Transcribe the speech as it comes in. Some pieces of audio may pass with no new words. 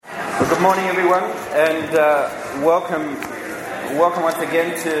Well, good morning, everyone, and welcome once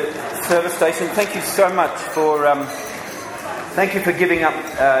again to Service Station. Thank you so much for giving up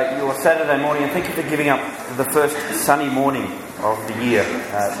your Saturday morning, and thank you for giving up the first sunny morning of the year.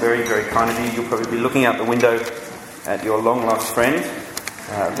 Very, very kind of you. You'll probably be looking out the window at your long-lost friend,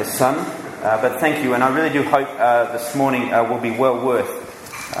 the sun. But thank you, and I really do hope this morning will be well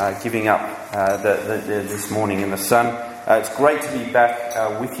worth giving up this morning in the sun. It's great to be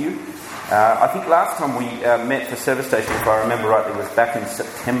back with you. I think last time we met for Service Station, if I remember rightly, was back in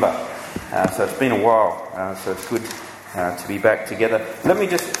September. So it's been a while, so it's good to be back together. Let me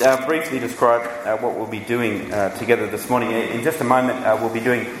just briefly describe what we'll be doing together this morning. In just a moment, we'll be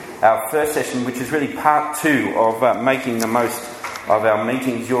doing our first session, which is really part two of making the most of our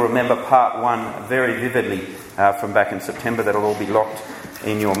meetings. You'll remember part one very vividly from back in September. That'll all be locked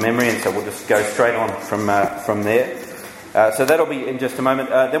in your memory, and so we'll just go straight on from there. So that'll be in just a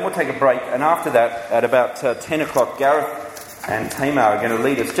moment. Then we'll take a break, and after that, at about 10 o'clock, Gareth and Tamar are going to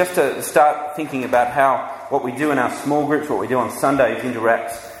lead us just to start thinking about what we do in our small groups, what we do on Sundays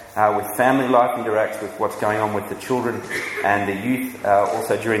interacts with family life, interacts with what's going on with the children and the youth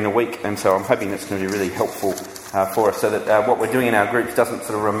also during the week. And so I'm hoping that's going to be really helpful for us, so that what we're doing in our groups doesn't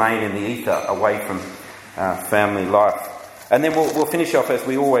sort of remain in the ether away from family life. And then we'll finish off, as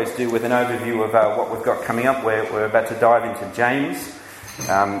we always do, with an overview of what we've got coming up. We're about to dive into James.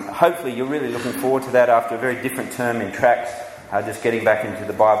 Hopefully you're really looking forward to that after a very different term in Tracts, just getting back into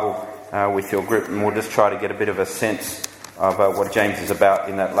the Bible with your group, and we'll just try to get a bit of a sense of what James is about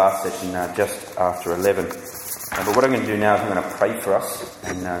in that last session just after 11. But what I'm going to do now is I'm going to pray for us,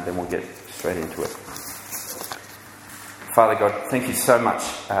 and then we'll get straight into it. Father God, thank you so much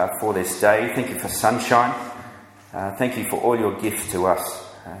for this day. Thank you for sunshine. Thank you for all your gifts to us.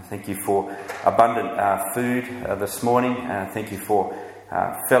 Thank you for abundant food this morning. Thank you for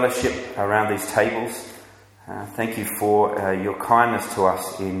fellowship around these tables. Thank you for your kindness to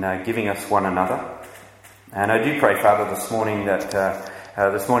us in giving us one another. And I do pray, Father, this morning that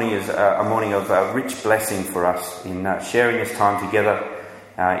this morning is a morning of rich blessing for us in sharing this time together,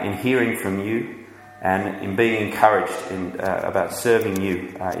 in hearing from you, and in being encouraged about serving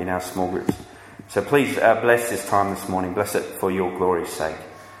you in our small groups. So please bless this time this morning. Bless it for your glory's sake.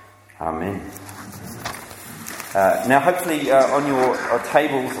 Amen. Now, hopefully on your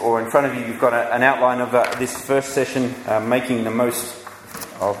tables or in front of you, you've got an outline of this first session, Making the Most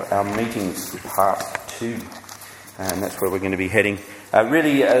of Our Meetings, Part 2. And that's where we're going to be heading.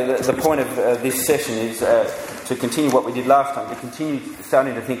 The point of this session is to continue what we did last time, to continue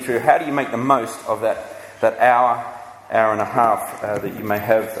starting to think through how do you make the most of that hour and a half that you may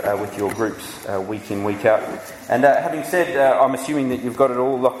have with your groups week in, week out. And having said, I'm assuming that you've got it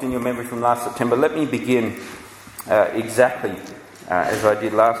all locked in your memory from last September. Let me begin exactly as I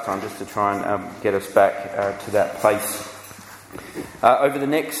did last time, just to try and get us back to that place. Over the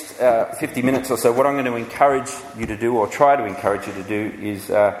next 50 minutes or so, what I'm going to encourage you to do, or try to encourage you to do, is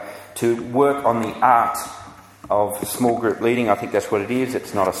to work on the art of small group leading. I think that's what it is.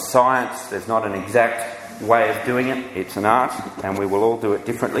 It's not a science. There's not an exact way of doing it. It's an art, and we will all do it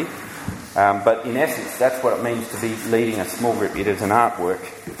differently. But in essence, that's what it means to be leading a small group. It is an artwork.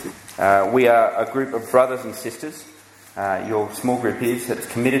 We are a group of brothers and sisters. Your small group is that's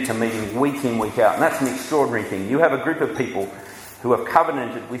committed to meeting week in, week out, and that's an extraordinary thing. You have a group of people who have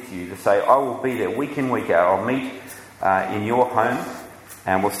covenanted with you to say, I will be there week in, week out. I'll meet in your home,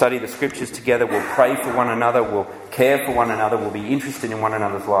 and we'll study the scriptures together. We'll pray for one another. We'll care for one another. We'll be interested in one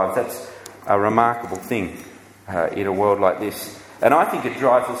another's lives. That's a remarkable thing in a world like this. And I think it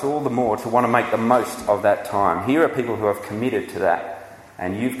drives us all the more to want to make the most of that time. Here are people who have committed to that,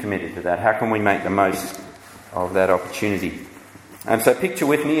 and you've committed to that. How can we make the most of that opportunity? And so picture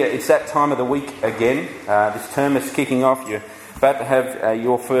with me, it's that time of the week again. This term is kicking off. You're about to have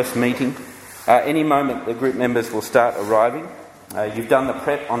your first meeting. Any moment the group members will start arriving. You've done the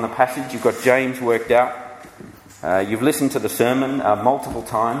prep on the passage. You've got James worked out. You've listened to the sermon multiple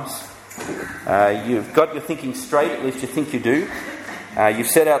times. You've got your thinking straight, at least you think you do. You've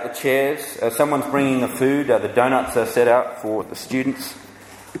set out the chairs. Someone's bringing the food. The donuts are set out for the students.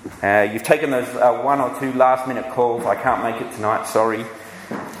 You've taken those one or two last minute calls. I can't make it tonight, sorry.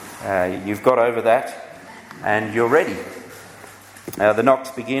 You've got over that, and you're ready. The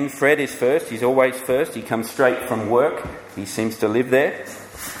knocks begin. Fred is first. He's always first. He comes straight from work. He seems to live there.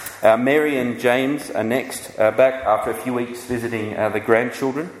 Mary and James are next, back after a few weeks visiting the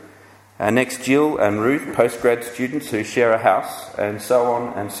grandchildren. Next, Jill and Ruth, postgrad students who share a house, and so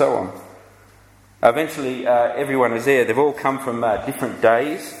on and so on. Eventually, everyone is there. They've all come from different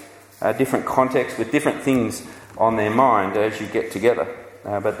days, different contexts, with different things on their mind as you get together.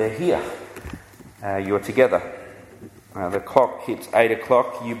 but they're here. You're together. The clock hits 8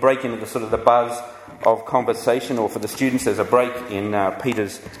 o'clock. You break into the buzz of conversation, or for the students, there's a break in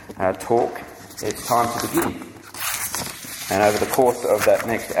Peter's talk. It's time to begin. And over the course of that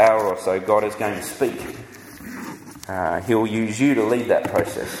next hour or so, God is going to speak. He'll use you to lead that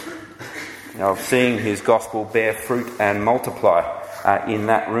process of seeing his gospel bear fruit and multiply in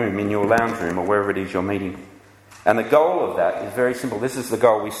that room, in your lounge room, or wherever it is you're meeting. And the goal of that is very simple. This is the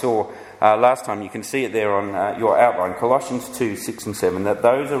goal we saw last time. You can see it there on your outline, Colossians 2, 6 and 7, that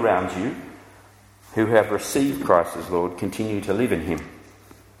those around you who have received Christ as Lord continue to live in him.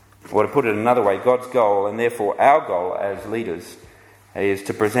 Or to put it another way, God's goal, and therefore our goal as leaders, is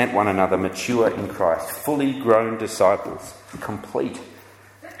to present one another mature in Christ, fully grown disciples, complete,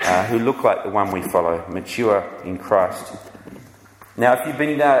 who look like the one we follow, mature in Christ. Now, if you've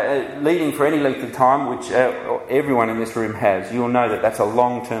been leading for any length of time, which everyone in this room has, you'll know that that's a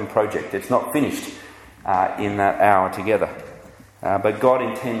long-term project. It's not finished in that hour together. But God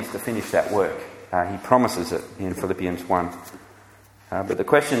intends to finish that work. He promises it in Philippians 1. But the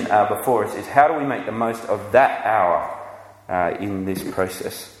question before us is, how do we make the most of that hour in this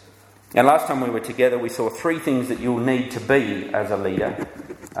process? And last time we were together, we saw 3 things that you'll need to be as a leader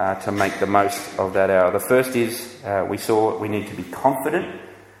to make the most of that hour. The first is we need to be confident,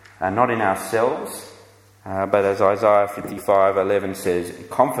 not in ourselves, but as Isaiah 55:11 says,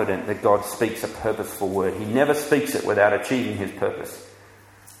 confident that God speaks a purposeful word. He never speaks it without achieving his purpose.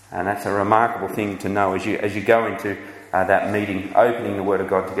 And that's a remarkable thing to know as you go into that meeting, opening the Word of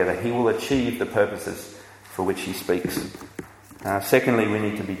God together. He will achieve the purposes for which he speaks. Secondly, we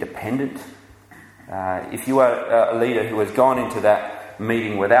need to be dependent. If you are a leader who has gone into that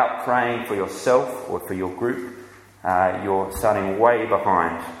meeting without praying for yourself or for your group, you're starting way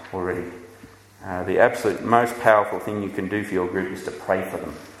behind already. The absolute most powerful thing you can do for your group is to pray for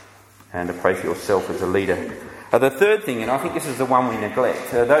them and to pray for yourself as a leader. The third thing, and I think this is the one we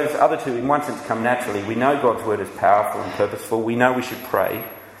neglect, those other two in one sense come naturally. We know God's word is powerful and purposeful. We know we should pray.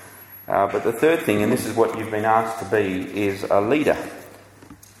 But the third thing, and this is what you've been asked to be, is a leader.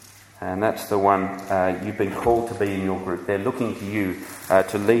 And that's the one you've been called to be in your group. They're looking to you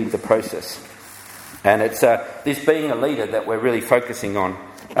to lead the process. And it's this being a leader that we're really focusing on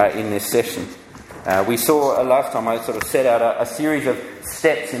in this session. We saw last time I set out a series of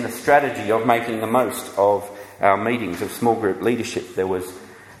steps in the strategy of making the most of our meetings of small group leadership. There was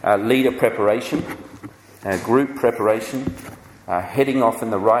leader preparation, group preparation, heading off in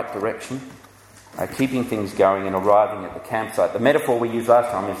the right direction, keeping things going and arriving at the campsite. The metaphor we used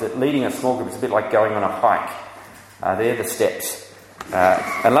last time is that leading a small group is a bit like going on a hike. They're the steps.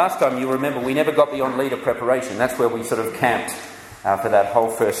 And last time, you'll remember, we never got beyond leader preparation. That's where we camped for that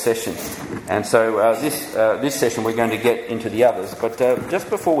whole first session. And so this session we're going to get into the others. But just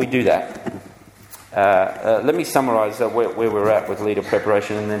before we do that, let me summarise where we're at with leader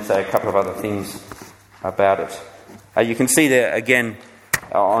preparation and then say a couple of other things about it. You can see there again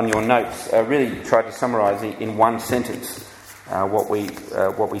on your notes, really tried to summarise in one sentence what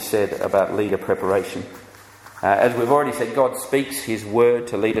we said about leader preparation. As we've already said, God speaks his word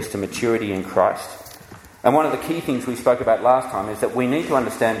to lead us to maturity in Christ. And one of the key things we spoke about last time is that we need to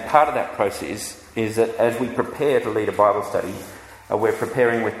understand part of that process is that as we prepare to lead a Bible study, we're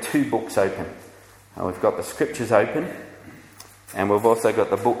preparing with 2 books open. We've got the scriptures open, and we've also got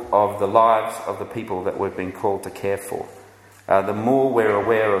the book of the lives of the people that we've been called to care for. The more we're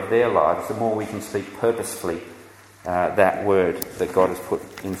aware of their lives, the more we can speak purposefully that word that God has put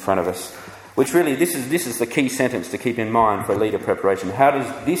in front of us. Which really, this is the key sentence to keep in mind for leader preparation. How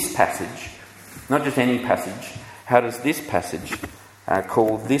does this passage, not just any passage, how does this passage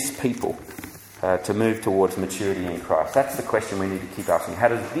call this people to move towards maturity in Christ? That's the question we need to keep asking. How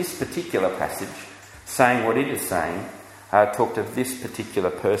does this particular passage, saying what it is saying, talk to this particular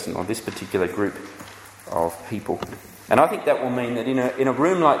person or this particular group of people? And I think that will mean that in a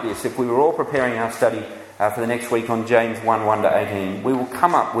room like this, if we were all preparing our study for the next week on James 1:1-18, we will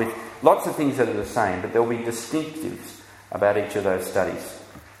come up with lots of things that are the same, but there will be distinctives about each of those studies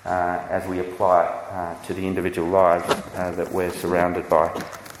as we apply it to the individual lives that we're surrounded by.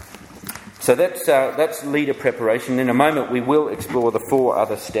 So that's leader preparation. In a moment we will explore the 4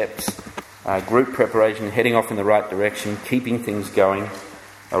 other steps. Group preparation, heading off in the right direction, keeping things going,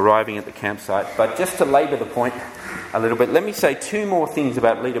 arriving at the campsite. But just to labour the point a little bit, let me say 2 more things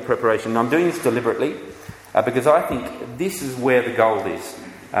about leader preparation. I'm doing this deliberately because I think this is where the gold is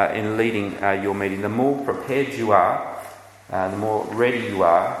in leading your meeting. The more prepared you are, the more ready you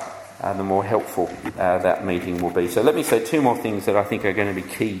are, the more helpful that meeting will be. So let me say 2 more things that I think are going to be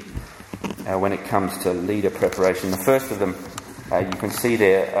key when it comes to leader preparation. The first of them you can see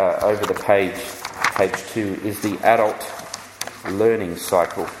there over the page 2, is the adult learning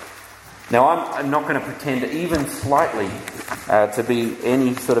cycle. Now, I'm not going to pretend even slightly to be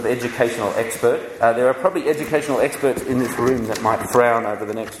any sort of educational expert. There are probably educational experts in this room that might frown over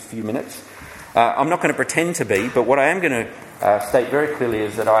the next few minutes. I'm not going to pretend to be, but what I am going to state very clearly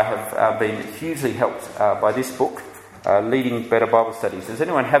is that I have been hugely helped by this book, Leading Better Bible Studies. Does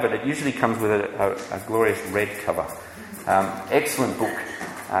anyone have it? It usually comes with a glorious red cover. Excellent book,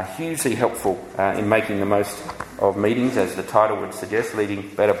 hugely helpful in making the most of meetings, as the title would suggest, Leading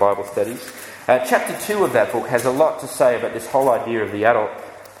Better Bible Studies. Chapter 2 of that book has a lot to say about this whole idea of the adult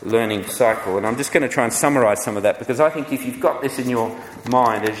learning cycle, and I'm just going to try and summarise some of that, because I think if you've got this in your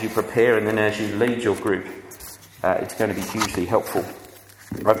mind as you prepare and then as you lead your group, it's going to be hugely helpful.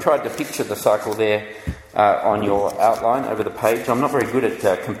 I've tried to picture the cycle there on your outline over the page. I'm not very good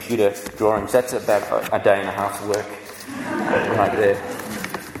at computer drawings. That's about a day and a half's work right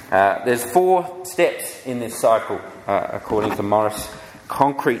there. There's 4 steps in this cycle, according to Morris.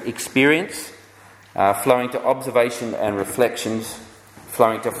 Concrete experience, flowing to observation and reflections,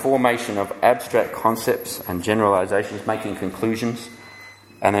 flowing to formation of abstract concepts and generalisations, making conclusions,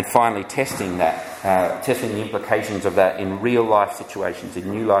 and then finally testing that, testing the implications of that in real life situations, in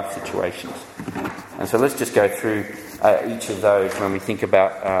new life situations. And so let's just go through each of those when we think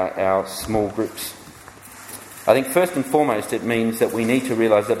about our small groups. I think first and foremost it means that we need to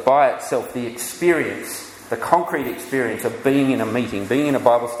realise that by itself the experience, the concrete experience of being in a meeting, being in a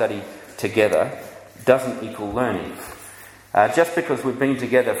Bible study together, doesn't equal learning. Just because we've been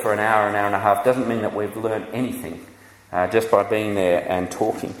together for an hour and a half doesn't mean that we've learned anything just by being there and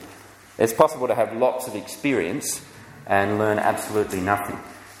talking. It's possible to have lots of experience and learn absolutely nothing.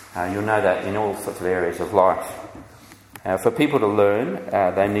 You'll know that in all sorts of areas of life. For people to learn,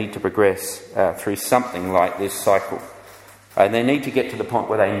 they need to progress through something like this cycle. And they need to get to the point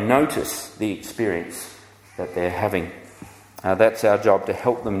where they notice the experience that they're having. That's our job, to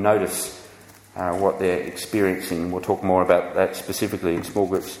help them notice what they're experiencing. We'll talk more about that specifically in small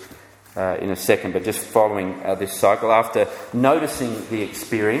groups in a second, but just following this cycle, after noticing the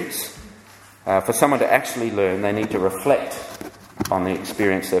experience, for someone to actually learn, they need to reflect on the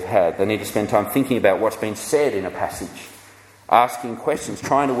experience they've had. They need to spend time thinking about what's been said in a passage, asking questions,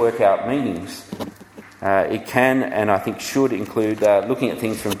 trying to work out meanings. It can, and I think should, include looking at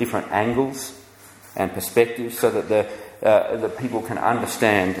things from different angles and perspectives, so that the people can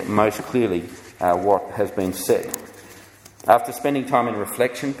understand most clearly what has been said. After spending time in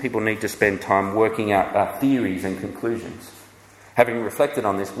reflection, people need to spend time working out theories and conclusions. Having reflected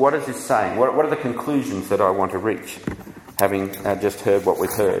on this, what is this saying? What are the conclusions that I want to reach, having just heard what we've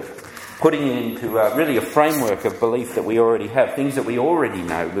heard? Putting it into really a framework of belief that we already have, things that we already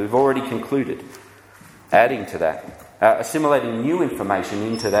know, we've already concluded. Adding to that, assimilating new information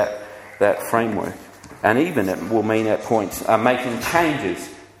into that framework, and even it will mean at points making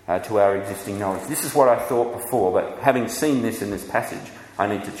changes to our existing knowledge. This is what I thought before, but having seen this in this passage, I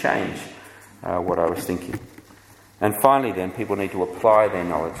need to change what I was thinking. And finally then, people need to apply their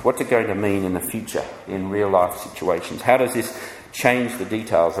knowledge. What's it going to mean in the future, in real life situations? How does this change the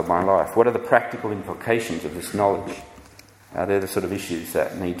details of my life? What are the practical implications of this knowledge? They're the sort of issues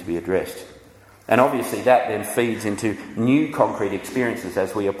that need to be addressed. And obviously that then feeds into new concrete experiences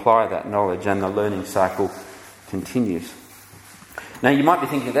as we apply that knowledge, and the learning cycle continues. Now you might be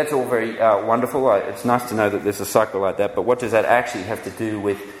thinking, that's all very wonderful. It's nice to know that there's a cycle like that, but what does that actually have to do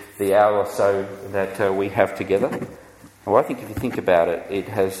with the hour or so that we have together? Well, I think if you think about it, it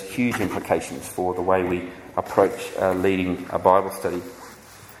has huge implications for the way we approach leading a Bible study.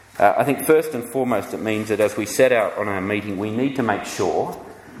 I think first and foremost it means that as we set out on our meeting, we need to make sure,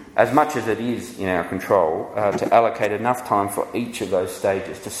 as much as it is in our control, to allocate enough time for each of those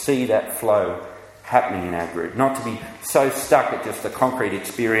stages, to see that flow happening in our group, not to be so stuck at just the concrete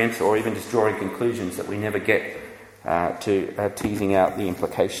experience or even just drawing conclusions that we never get to teasing out the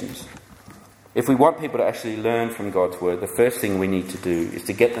implications. If we want people to actually learn from God's Word, the first thing we need to do is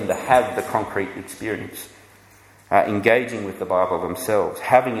to get them to have the concrete experience, engaging with the Bible themselves,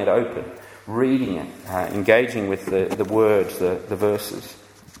 having it open, reading it, engaging with the words, the verses.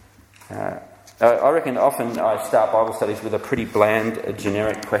 I reckon often I start Bible studies with a pretty bland,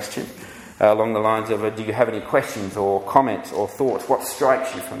 generic question along the lines of, do you have any questions or comments or thoughts? What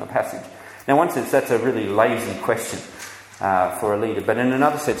strikes you from the passage? Now, in one sense, that's a really lazy question for a leader, but in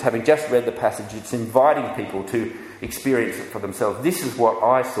another sense, having just read the passage, it's inviting people to experience it for themselves. This is what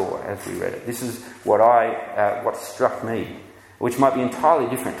I saw as we read it. This is what struck me, which might be entirely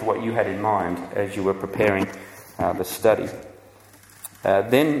different to what you had in mind as you were preparing the study.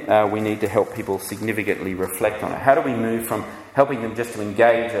 Then we need to help people significantly reflect on it. How do we move from helping them just to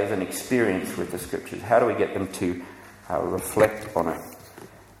engage as an experience with the Scriptures? How do we get them to reflect on it?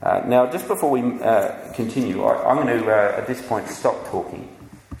 Now, just before we continue, I'm going to, at this point, stop talking.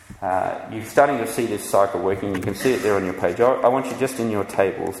 You're starting to see this cycle working. You can see it there on your page. I want you just in your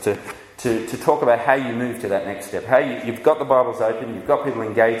tables to talk about how you move to that next step. How you've got the Bibles open, you've got people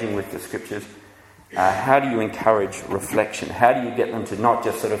engaging with the Scriptures. How do you encourage reflection? How do you get them to not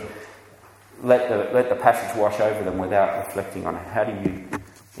just sort of let the passage wash over them without reflecting on it? How do you,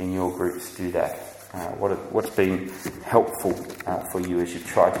 in your groups, do that? What's been helpful for you as you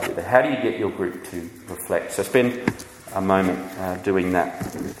try to do that? How do you get your group to reflect? So spend a moment doing that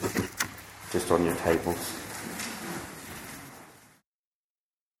just on your tables.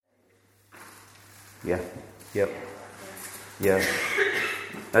 Yeah.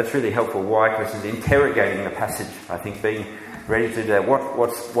 That's really helpful. Why? Because it's interrogating the passage. I think being ready to do that.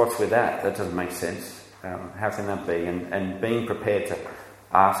 What's with that? That doesn't make sense. How can that be? And being prepared to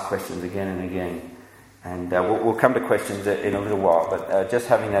ask questions again and again. And we'll come to questions in a little while, but just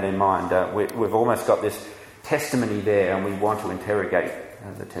having that in mind, we've almost got this testimony there, and we want to interrogate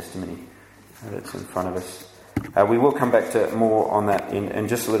the testimony that's in front of us. We will come back to more on that in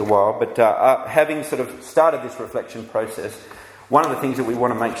just a little while, but having sort of started this reflection process, one of the things that we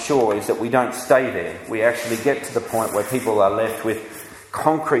want to make sure is that we don't stay there. We actually get to the point where people are left with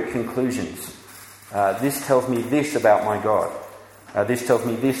concrete conclusions. This tells me this about my God. This tells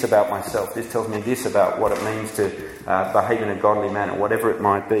me this about myself. This tells me this about what it means to behave in a godly manner, whatever it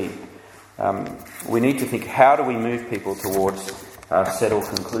might be. We need to think, how do we move people towards settled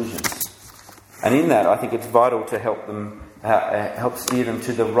conclusions? And in that, I think it's vital to help them, help steer them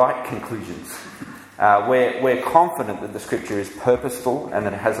to the right conclusions. We're confident that the Scripture is purposeful and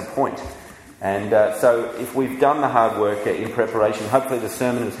that it has a point. And so if we've done the hard work in preparation, hopefully the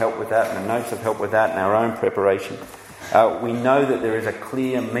sermon has helped with that, and the notes have helped with that, and our own preparation. We know that there is a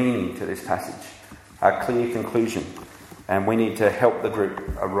clear meaning to this passage, a clear conclusion, and we need to help the group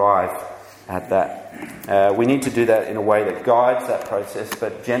arrive at that. We need to do that in a way that guides that process,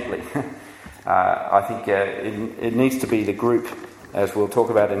 but gently. I think it needs to be the group, as we'll talk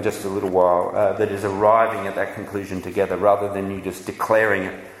about in just a little while, that is arriving at that conclusion together, rather than you just declaring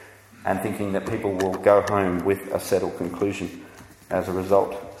it and thinking that people will go home with a settled conclusion as a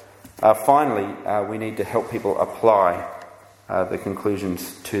result. Finally, we need to help people apply the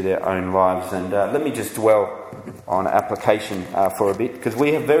conclusions to their own lives. And let me just dwell on application for a bit, because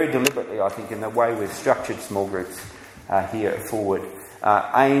we have very deliberately, I think, in the way we've structured small groups here at Forward,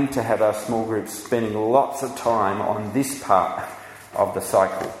 aimed to have our small groups spending lots of time on this part of the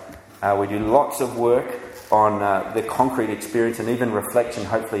cycle. We do lots of work on the concrete experience and even reflection,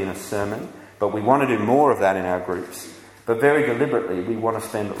 hopefully in a sermon, but we want to do more of that in our groups. But very deliberately, we want to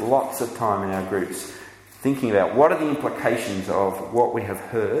spend lots of time in our groups thinking about what are the implications of what we have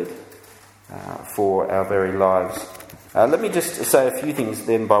heard for our very lives. Let me just say a few things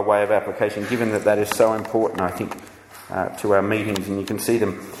then by way of application, given that is so important, I think, to our meetings. And you can see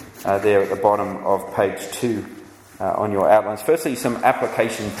them there at the bottom of page 2 on your outlines. Firstly, some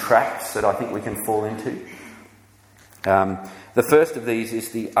application traps that I think we can fall into. The first of these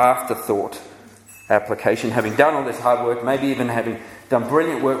is the afterthought application. Having done all this hard work, maybe even having done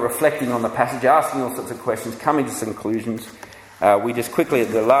brilliant work reflecting on the passage, asking all sorts of questions, coming to some conclusions, we just quickly at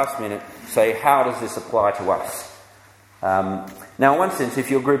the last minute say, how does this apply to us? Now, in one sense,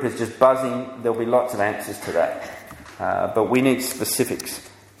 if your group is just buzzing, there'll be lots of answers to that. But we need specifics.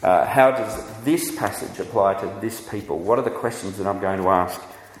 How does this passage apply to this people? What are the questions that I'm going to ask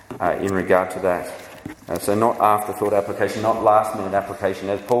in regard to that? So not afterthought application, not last minute application.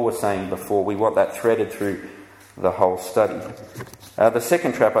 As Paul was saying before, we want that threaded through the whole study. The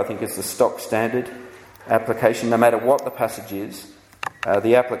second trap, I think, is the stock standard application. No matter what the passage is,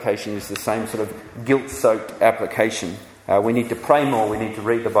 the application is the same sort of guilt-soaked application. We need to pray more, we need to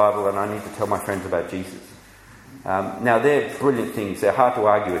read the Bible, and I need to tell my friends about Jesus. Now, they're brilliant things. They're hard to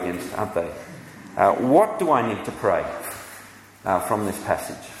argue against, aren't they? What do I need to pray from this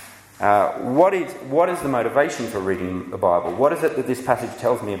passage? What is the motivation for reading the Bible? What is it that this passage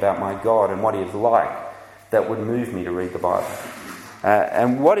tells me about my God and what He is like that would move me to read the Bible?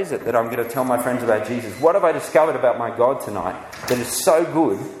 And what is it that I'm going to tell my friends about Jesus? What have I discovered about my God tonight that is so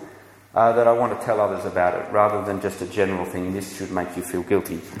good that I want to tell others about it, rather than just a general thing, this should make you feel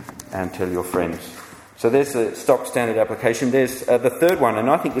guilty, and tell your friends. So there's the stock standard application. There's the third one,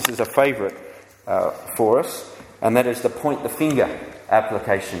 and I think this is a favourite for us, and that is the point the finger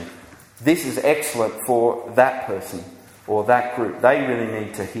application. This is excellent for that person or that group. They really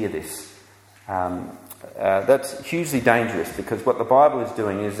need to hear this. that's hugely dangerous, because what the Bible is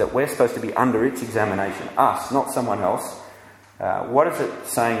doing is that we're supposed to be under its examination, us, not someone else. What is it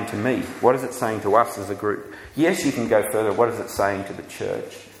saying to me? What is it saying to us as a group? Yes, you can go further. What is it saying to the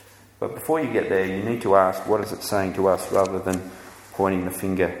church? But before you get there, you need to ask, what is it saying to us, rather than pointing the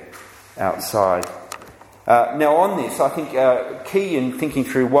finger outside. Now on this, I think key in thinking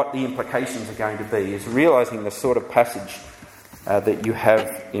through what the implications are going to be is realising the sort of passage that you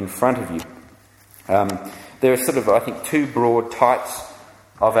have in front of you. There are sort of, I think, two broad types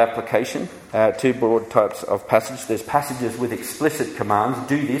of application, two broad types of passage. There's passages with explicit commands: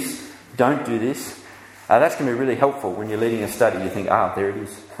 do this, don't do this. That's going to be really helpful when you're leading a study. You think, there it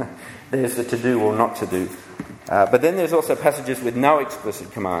is. There's the to do or not to do. But then there's also passages with no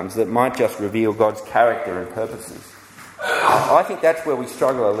explicit commands that might just reveal God's character and purposes. I think that's where we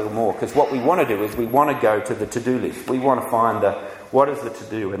struggle a little more, because what we want to do is we want to go to the to-do list. We want to find what is the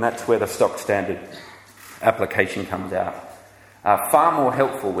to-do, and that's where the stock standard application comes out. Far more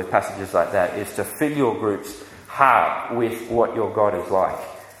helpful with passages like that is to fill your group's heart with what your God is like.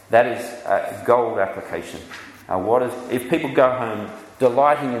 That is a gold application. If people go home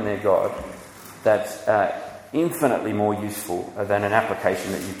delighting in their God, that's infinitely more useful than an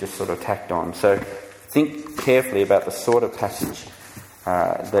application that you've just sort of tacked on. So think carefully about the sort of passage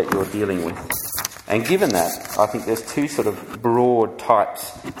that you're dealing with. And given that, I think there's two sort of broad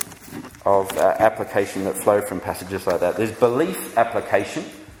types of application that flow from passages like that. There's belief application.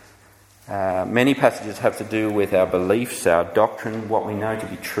 Many passages have to do with our beliefs, our doctrine, what we know to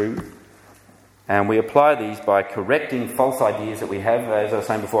be true. And we apply these by correcting false ideas that we have. As I was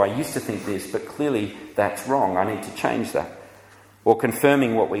saying before, I used to think this, but clearly that's wrong. I need to change that. Or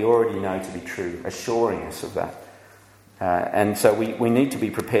confirming what we already know to be true, assuring us of that. And so we need to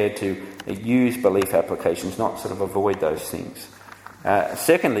be prepared to use belief applications, not sort of avoid those things.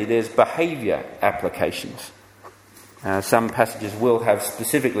 Secondly, there's behaviour applications. Some passages will have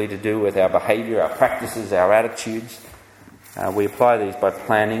specifically to do with our behaviour, our practices, our attitudes. We apply these by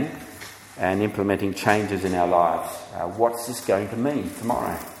planning and implementing changes in our lives. What's this going to mean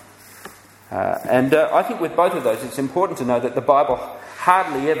tomorrow? And I think with both of those, it's important to know that the Bible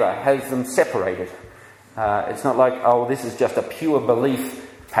hardly ever has them separated. It's not like, this is just a pure belief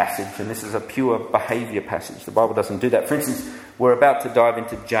passage and this is a pure behaviour passage. The Bible doesn't do that. For instance, we're about to dive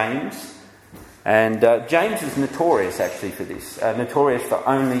into James. And James is notorious actually for this. Notorious for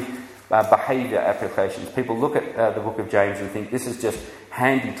only behaviour applications. People look at the book of James and think this is just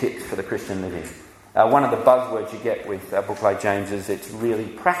handy tips for the Christian living. One of the buzzwords you get with a book like James is it's really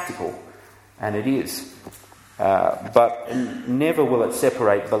practical. And it is. But never will it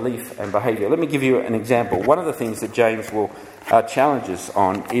separate belief and behaviour. Let me give you an example. One of the things that James will challenge us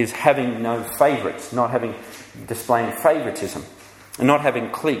on is having no favourites, displaying favouritism, and not having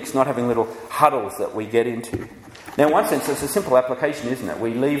cliques, not having little huddles that we get into. Now, in one sense, it's a simple application, isn't it?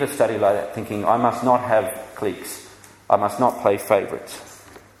 We leave a study like that thinking, I must not have cliques. I must not play favourites.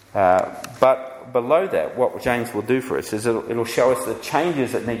 But below that, what James will do for us is it'll show us the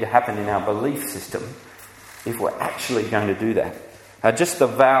changes that need to happen in our belief system if we're actually going to do that. Just the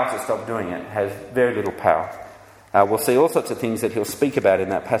vow to stop doing it has very little power. We'll see all sorts of things that he'll speak about in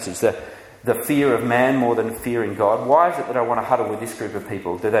that passage. The fear of man more than fearing God. Why is it that I want to huddle with this group of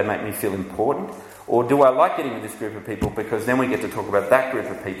people? Do they make me feel important? Or do I like getting with this group of people because then we get to talk about that group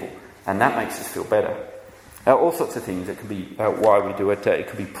of people and that makes us feel better? All sorts of things. It could be why we do it. It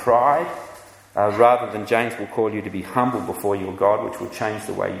could be pride. Rather than James will call you to be humble before your God, which will change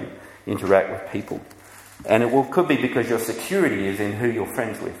the way you interact with people. And could be because your security is in who you're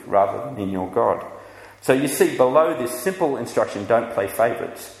friends with rather than in your God. So you see below this simple instruction, don't play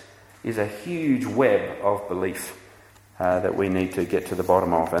favourites, is a huge web of belief that we need to get to the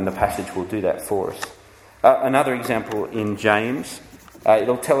bottom of. And the passage will do that for us. Another example in James,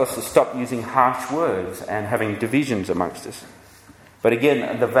 it'll tell us to stop using harsh words and having divisions amongst us. But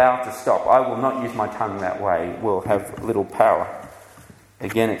again, the vow to stop, I will not use my tongue that way, will have little power.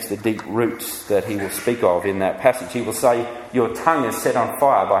 Again, it's the deep roots that he will speak of in that passage. He will say, your tongue is set on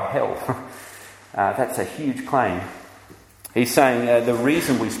fire by hell. That's a huge claim. He's saying the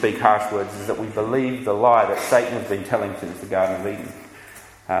reason we speak harsh words is that we believe the lie that Satan has been telling since the Garden of Eden.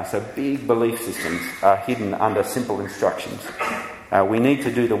 So big belief systems are hidden under simple instructions. We need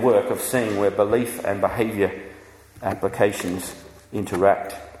to do the work of seeing where belief and behaviour applications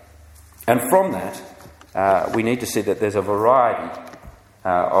interact. And from that, we need to see that there's a variety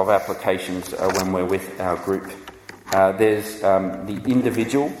of applications when we're with our group. There's the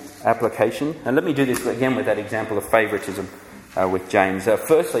individual application. And let me do this again with that example of favouritism with James.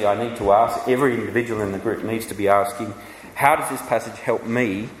 Firstly, I need to ask, every individual in the group needs to be asking, how does this passage help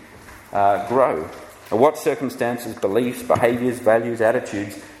me grow? what circumstances, beliefs, behaviours, values,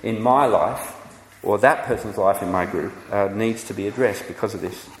 attitudes in my life, or that person's life in my group, needs to be addressed because of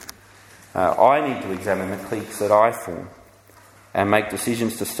this. I need to examine the cliques that I form and make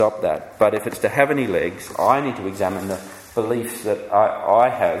decisions to stop that. But if it's to have any legs, I need to examine the beliefs that I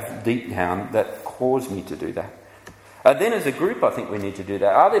have deep down that cause me to do that. Then as a group, I think we need to do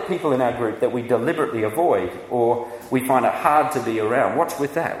that. Are there people in our group that we deliberately avoid, or we find it hard to be around? What's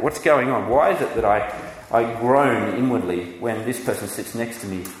with that? What's going on? Why is it that I groan inwardly when this person sits next to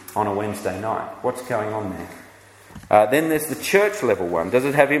me on a Wednesday night? What's going on there? Then there's the church level one. Does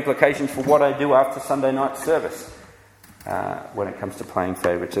it have implications for what I do after Sunday night service when it comes to playing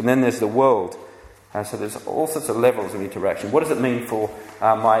favourites? And then there's the world. So there's all sorts of levels of interaction. What does it mean for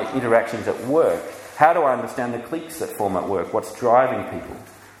my interactions at work? How do I understand the cliques that form at work? What's driving people?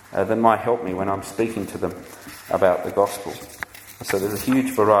 That might help me when I'm speaking to them about the gospel. So there's a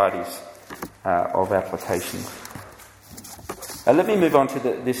huge varieties of applications. Let me move on to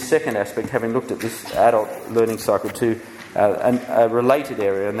this second aspect, having looked at this adult learning cycle, to a related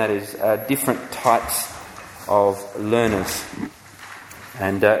area, and that is different types of learners.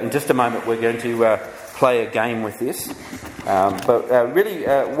 And in just a moment we're going to play a game with this. But really,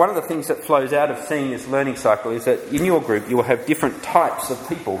 one of the things that flows out of seeing this learning cycle is that in your group you will have different types of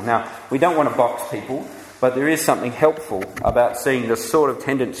people. Now, we don't want to box people, but there is something helpful about seeing the sort of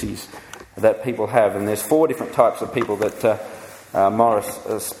tendencies that people have. And there's 4 different types of people that Morris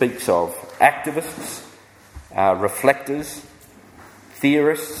speaks of: activists, reflectors,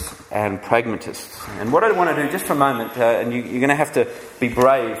 theorists, and pragmatists. And what I want to do just for a moment, and you're going to have to be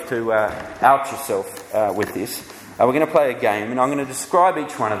brave to out yourself with this. We're going to play a game, and I'm going to describe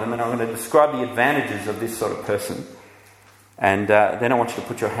each one of them, and I'm going to describe the advantages of this sort of person. And then I want you to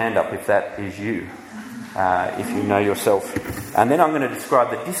put your hand up if that is you, if you know yourself. And then I'm going to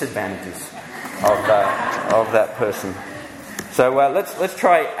describe the disadvantages of that person. So let's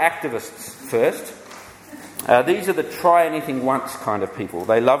try activists first. These are the try anything once kind of people.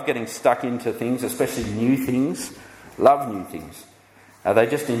 They love getting stuck into things, especially new things. Love new things. They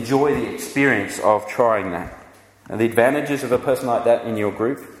just enjoy the experience of trying that. And the advantages of a person like that in your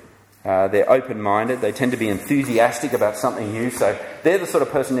group: they're open-minded. They tend to be enthusiastic about something new. So they're the sort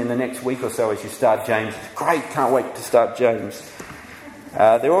of person in the next week or so as you start James. Great, can't wait to start James.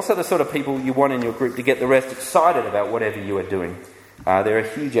 They're also the sort of people you want in your group to get the rest excited about whatever you are doing. They're a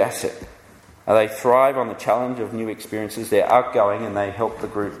huge asset. They thrive on the challenge of new experiences. They're outgoing and they help the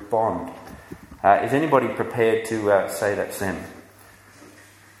group bond. Is anybody prepared to say that's them?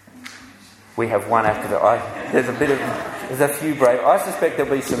 We have one activist. There's a few brave. I suspect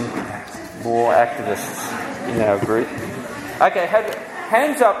there'll be some more activists in our group. Okay,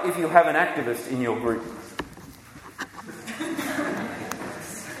 hands up if you have an activist in your group.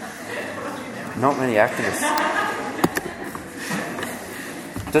 Not many activists.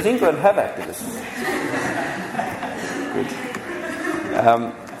 Does England have activists?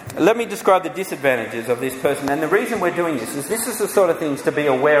 Good. Let me describe the disadvantages of this person. And the reason we're doing this is the sort of things to be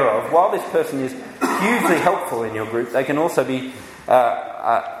aware of. While this person is hugely helpful in your group, they can also be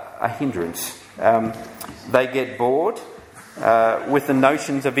a hindrance. They get bored with the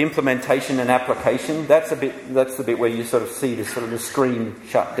notions of implementation and application. That's the bit where you sort of see this sort of the screen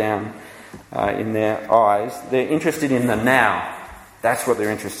shut down in their eyes. They're interested in the now. That's what they're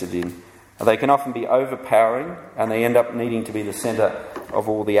interested in. They can often be overpowering, and they end up needing to be the centre of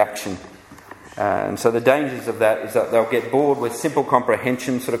all the action. And so the dangers of that is that they'll get bored with simple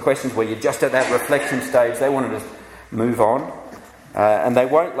comprehension sort of questions where you're just at that reflection stage. They want to just move on. And they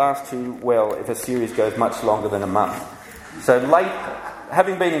won't last too well if a series goes much longer than a month. So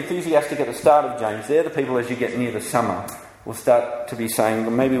having been enthusiastic at the start of James, they're the people as you get near the summer will start to be saying,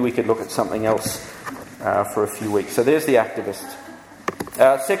 well, maybe we could look at something else for a few weeks. So there's the activist.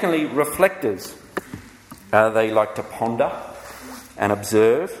 Secondly, reflectors. They like to ponder and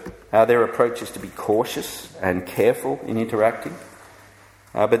observe. Their approach is to be cautious and careful in interacting.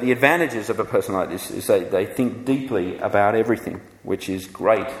 But the advantages of a person like this is they think deeply about everything, which is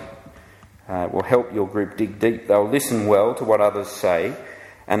great. Will help your group dig deep. They'll listen well to what others say,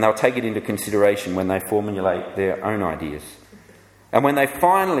 and they'll take it into consideration when they formulate their own ideas. And when they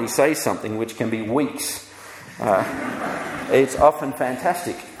finally say something, which can be weeks, it's often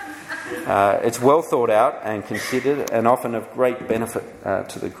fantastic. It's well thought out and considered, and often of great benefit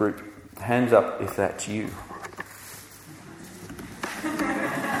to the group. Hands up if that's you.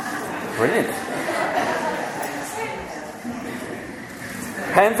 Brilliant.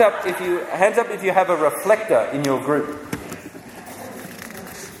 Hands up if you have a reflector in your group.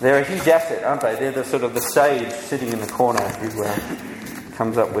 They're a huge asset, aren't they? They're the sort of the sage sitting in the corner who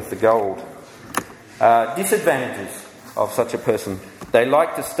comes up with the gold. Disadvantages of such a person. They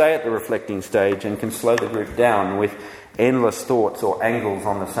like to stay at the reflecting stage and can slow the group down with endless thoughts or angles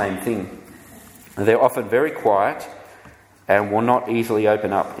on the same thing. They're often very quiet and will not easily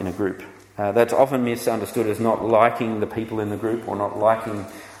open up in a group. That's often misunderstood as not liking the people in the group or not liking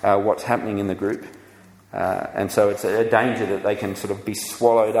what's happening in the group. And so it's a danger that they can sort of be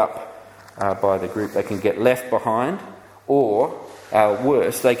swallowed up by the group. They can get left behind, or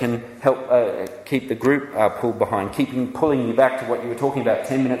worse, they can help keep the group pulled behind, pulling you back to what you were talking about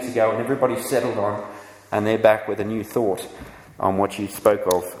 10 minutes ago, and everybody's settled on, and they're back with a new thought on what you spoke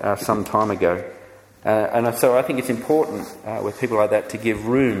of some time ago. And so I think it's important with people like that to give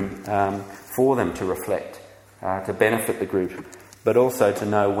room for them to reflect, to benefit the group, but also to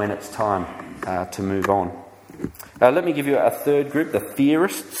know when it's time to move on. Let me give you a third group, the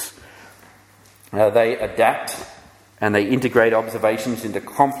theorists. They adapt and they integrate observations into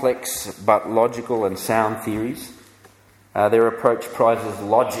complex but logical and sound theories. Their approach prizes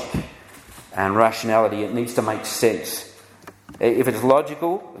logic and rationality. It needs to make sense. If it's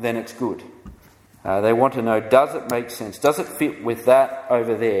logical, then it's good. They want to know, does it make sense? Does it fit with that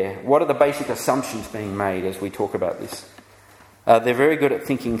over there? What are the basic assumptions being made as we talk about this? They're very good at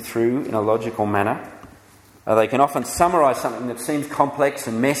thinking through in a logical manner. They can often summarise something that seems complex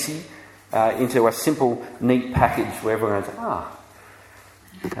and messy into a simple, neat package where everyone goes,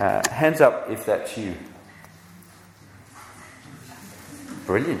 hands up if that's you.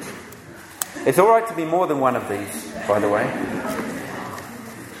 Brilliant. It's all right to be more than one of these, by the way.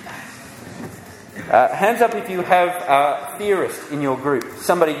 Hands up if you have a theorist in your group.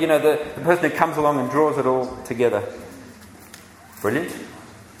 Somebody, the person who comes along and draws it all together. Brilliant.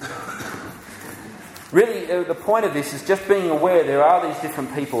 Really, the point of this is just being aware there are these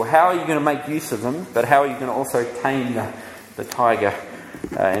different people. How are you going to make use of them, but how are you going to also tame the tiger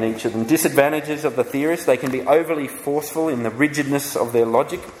in each of them? Disadvantages of the theorists: they can be overly forceful in the rigidness of their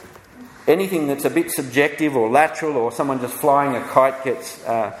logic. Anything that's a bit subjective or lateral, or someone just flying a kite gets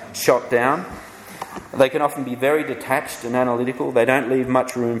shot down. They can often be very detached and analytical. They don't leave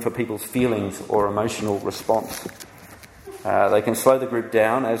much room for people's feelings or emotional response. They can slow the group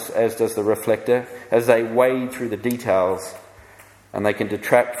down, as does the reflector, as they wade through the details, and they can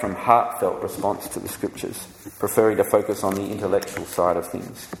detract from heartfelt response to the scriptures, preferring to focus on the intellectual side of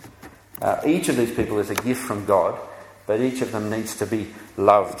things. Each of these people is a gift from God, but each of them needs to be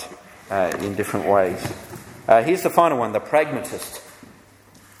loved in different ways. Here's the final one, the pragmatist.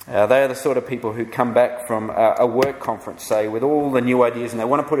 They are the sort of people who come back from a work conference, say, with all the new ideas, and they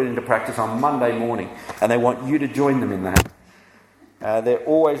want to put it into practice on Monday morning, and they want you to join them in that. They're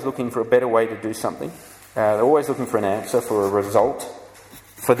always looking for a better way to do something. They're always looking for an answer, for a result.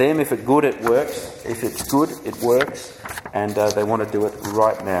 For them, if it's good, it works. If it's good, it works. And they want to do it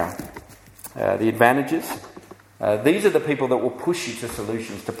right now. The advantages. These are the people that will push you to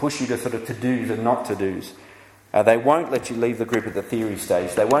solutions, to push you to sort of to-dos and not to-dos. They won't let you leave the group at the theory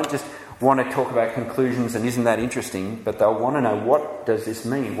stage. They won't just want to talk about conclusions and isn't that interesting, but they'll want to know, what does this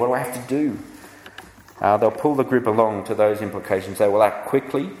mean? What do I have to do? They'll pull the group along to those implications. They will act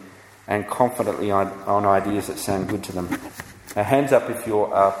quickly and confidently on ideas that sound good to them. Hands up if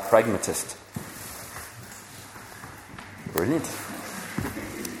you're a pragmatist. Brilliant.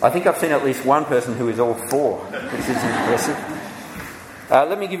 I think I've seen at least one person who is all four, which is impressive.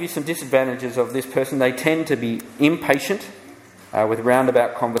 Let me give you some disadvantages of this person. They tend to be impatient with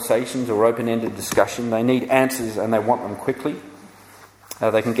roundabout conversations or open-ended discussion. They need answers and they want them quickly.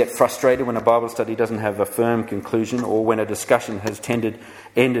 They can get frustrated when a Bible study doesn't have a firm conclusion, or when a discussion has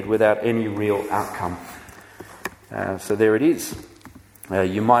ended without any real outcome. So there it is.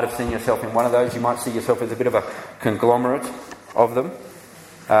 You might have seen yourself in one of those. You might see yourself as a bit of a conglomerate of them.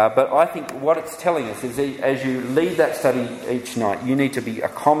 But I think what it's telling us is, as you lead that study each night, you need to be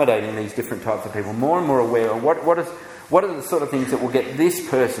accommodating these different types of people, more and more aware of what are the sort of things that will get this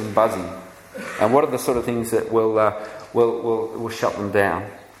person buzzing, and what are the sort of things that will shut them down.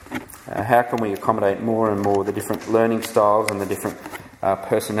 How can we accommodate more and more the different learning styles and the different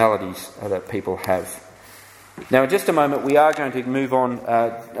personalities that people have? Now, in just a moment, we are going to move on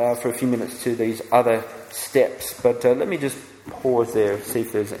for a few minutes to these other steps, but let me just pause there, see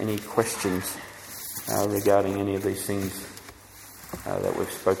if there's any questions regarding any of these things that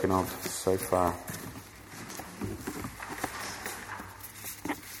we've spoken of so far.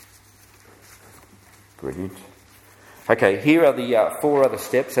 Brilliant. Okay, here are the 4 other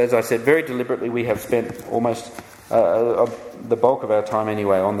steps. As I said, very deliberately we have spent almost the bulk of our time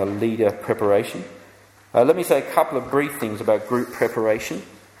anyway on the leader preparation. Let me say a couple of brief things about group preparation.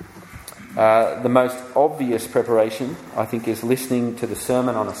 The most obvious preparation, I think, is listening to the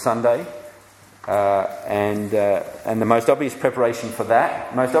sermon on a Sunday And the most obvious preparation for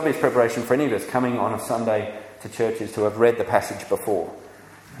that, most obvious preparation for any of us coming on a Sunday to church is to have read the passage before.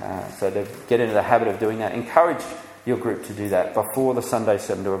 So to get into the habit of doing that, encourage your group to do that before the Sunday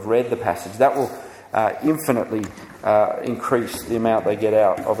sermon, to have read the passage. That will infinitely increase the amount they get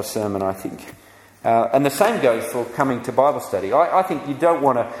out of a sermon, I think. And the same goes for coming to Bible study. I think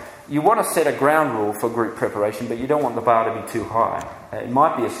you want to set a ground rule for group preparation, but you don't want the bar to be too high. It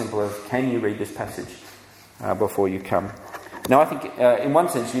might be as simple as, can you read this passage before you come? Now, I think in one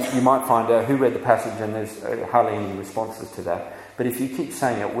sense you might find who read the passage and there's hardly any responses to that. But if you keep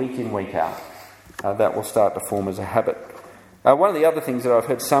saying it week in, week out, that will start to form as a habit. One of the other things that I've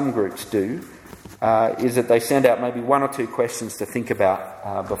heard some groups do is that they send out maybe one or two questions to think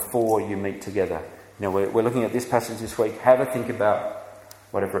about before you meet together. You know, we're looking at this passage this week. Have a think about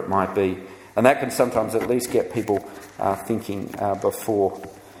whatever it might be. And that can sometimes at least get people thinking before.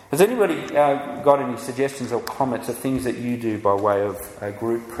 Has anybody got any suggestions or comments of things that you do by way of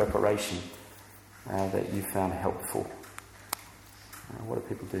group preparation that you found helpful? What do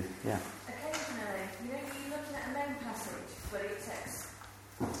people do? Yeah. Occasionally, you're looking at a main passage, but it says,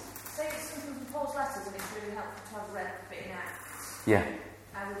 say it's something from Paul's letters and it's really helpful to have read a bit in Acts. Yeah.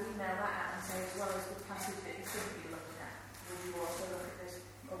 I would email that out and say, as well as the passage that you shouldn't be looking at, would you also look at this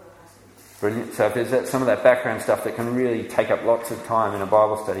other passage? Brilliant. So if there's some of that background stuff that can really take up lots of time in a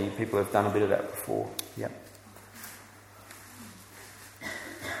Bible study, people have done a bit of that before. Yeah.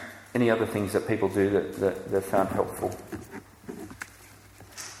 Any other things that people do that they've found helpful?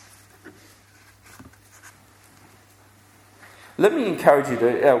 Let me encourage you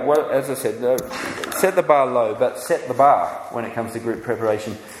to, as I said, set the bar low, but set the bar when it comes to group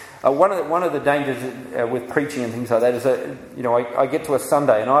preparation. One of the dangers with preaching and things like that is that, I get to a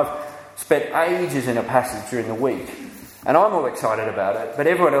Sunday and I've spent ages in a passage during the week, and I'm all excited about it, but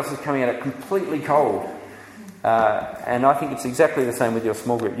everyone else is coming at it completely cold. And I think it's exactly the same with your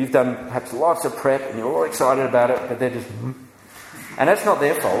small group. You've done perhaps lots of prep and you're all excited about it, but they're just... And that's not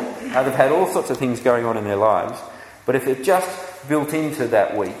their fault. They've had all sorts of things going on in their lives. But if they've just built into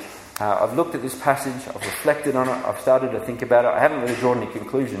that week, I've looked at this passage, I've reflected on it, I've started to think about it, I haven't really drawn any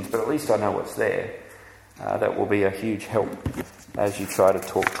conclusions, but at least I know what's there. That will be a huge help as you try to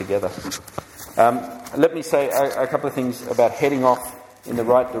talk together. Let me say a couple of things about heading off in the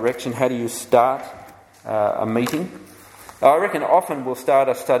right direction. How do you start a meeting? I reckon often we'll start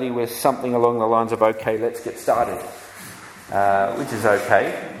a study with something along the lines of, okay, let's get started, which is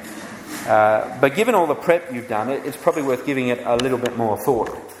okay. But given all the prep you've done, it's probably worth giving it a little bit more thought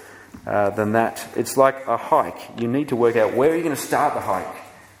than that. It's like a hike. You need to work out where are you going to start the hike.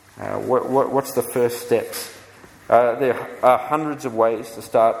 What's the first steps? There are hundreds of ways to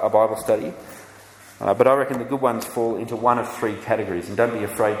start a Bible study, but I reckon the good ones fall into one of three categories, and don't be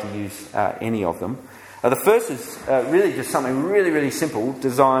afraid to use any of them. The first is really just something really, really simple,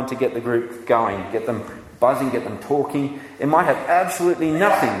 designed to get the group going, get them buzzing, get them talking. It might have absolutely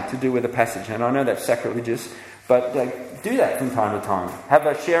nothing to do with the passage, and I know that's sacrilegious, but do that from time to time. Have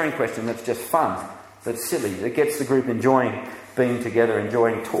a sharing question that's just fun, that's silly, that gets the group enjoying being together,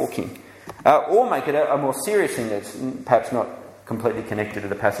 enjoying talking. Or make it a more serious thing that's perhaps not completely connected to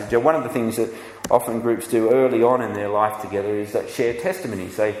the passage. One of the things that often groups do early on in their life together is that share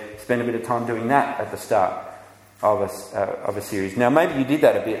testimonies. They spend a bit of time doing that at the start of a series. Now, maybe you did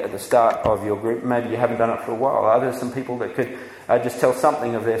that a bit at the start of your group. Maybe you haven't done it for a while. Are there some people that could just tell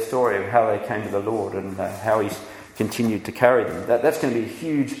something of their story of how they came to the Lord and how He's continued to carry them? That's going to be a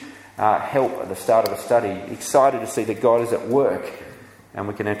huge help at the start of a study. Excited to see that God is at work, and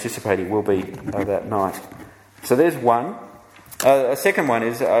we can anticipate He will be that night. So there's one. A second one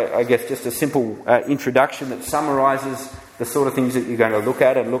is, I guess, just a simple introduction that summarises the sort of things that you're going to look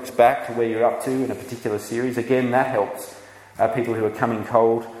at and looks back to where you're up to in a particular series. Again, that helps people who are coming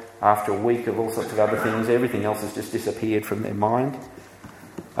cold after a week of all sorts of other things. Everything else has just disappeared from their mind.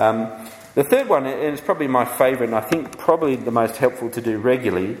 The third one, and it's probably my favourite, and I think probably the most helpful to do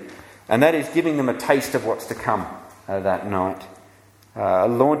regularly, and that is giving them a taste of what's to come that night. A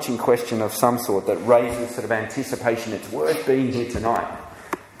launching question of some sort that raises sort of anticipation. It's worth being here tonight.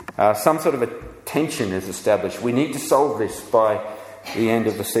 Some sort of a tension is established. We need to solve this by the end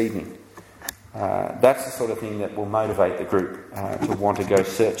of this evening. That's the sort of thing that will motivate the group to want to go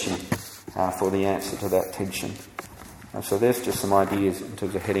searching for the answer to that tension. So there's just some ideas in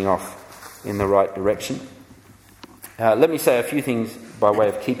terms of heading off in the right direction. Let me say a few things by way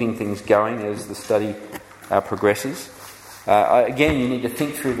of keeping things going as the study progresses. Again, you need to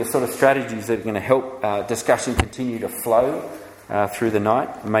think through the sort of strategies that are going to help discussion continue to flow through the night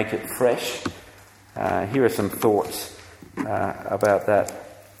and make it fresh. Here are some thoughts about that.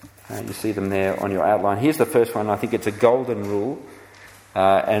 You see them there on your outline. Here's the first one. I think it's a golden rule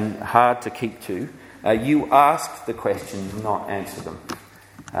and hard to keep to. You ask the questions, not answer them.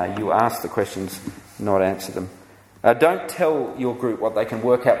 You ask the questions, not answer them. Don't tell your group what they can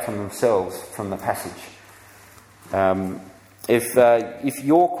work out for themselves from the passage. If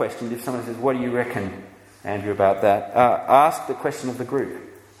you're questioned, if someone says, "What do you reckon, Andrew, about that?" Ask the question of the group.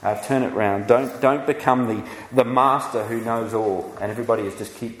 Turn it round. Don't become the master who knows all, and everybody is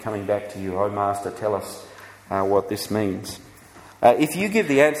just keep coming back to you. "Oh, master, tell us what this means." If you give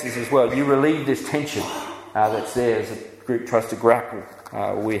the answers as well, you relieve this tension that's there as a group tries to grapple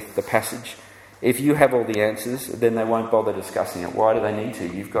with the passage. If you have all the answers, then they won't bother discussing it. Why do they need to?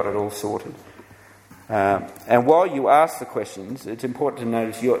 You've got it all sorted. And while you ask the questions, it's important to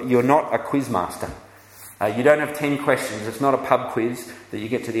notice you're not a quiz master. You don't have 10 questions. It's not a pub quiz that you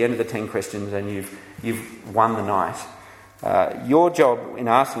get to the end of the 10 questions and you've won the night. Your job in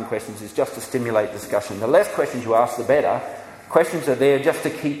asking questions is just to stimulate discussion. The less questions you ask, the better. Questions are there just to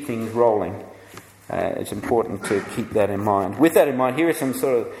keep things rolling. It's important to keep that in mind. With that in mind, here are some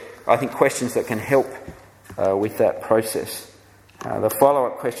sort of, I think, questions that can help with that process. The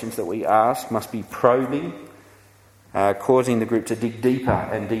follow-up questions that we ask must be probing, causing the group to dig deeper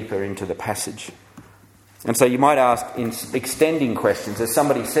and deeper into the passage. And so you might ask in extending questions. As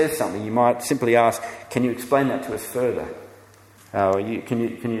somebody says something, you might simply ask, "Can you explain that to us further? Can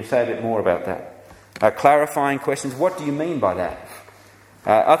you say a bit more about that?" Clarifying questions. What do you mean by that?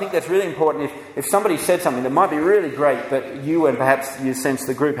 I think that's really important. If somebody said something that might be really great, but you and perhaps you sense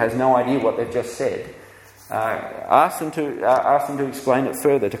the group has no idea what they've just said, ask them to explain it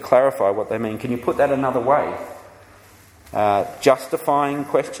further, to clarify what they mean. Can you put that another way? Justifying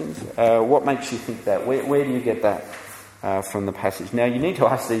questions. What makes you think that? Where do you get that from the passage? Now, you need to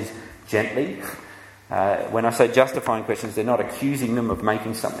ask these gently. When I say justifying questions, they're not accusing them of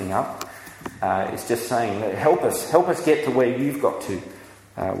making something up. It's just saying, help us get to where you've got to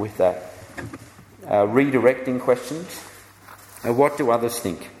with that. Redirecting questions. What do others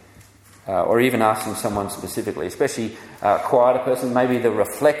think? Or even asking someone specifically, especially a quieter person, maybe the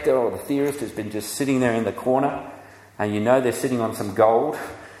reflector or the theorist who's been just sitting there in the corner, and you know they're sitting on some gold.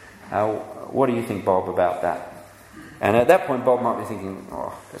 What do you think, Bob, about that? And at that point, Bob might be thinking,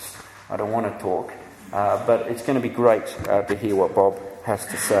 I don't want to talk. But it's going to be great to hear what Bob has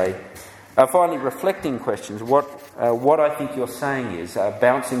to say. Finally, reflecting questions. What I think you're saying is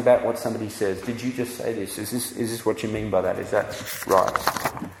bouncing back what somebody says. Did you just say this? Is this what you mean by that? Is that right?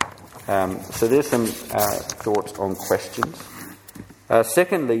 So there's some thoughts on questions.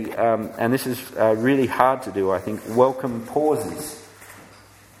 Secondly, and this is really hard to do, I think, welcome pauses.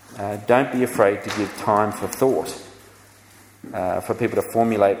 Don't be afraid to give time for thought, for people to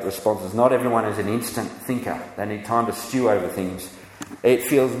formulate responses. Not everyone is an instant thinker. They need time to stew over things. It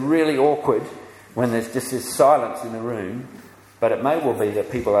feels really awkward when there's just this silence in the room, but it may well be that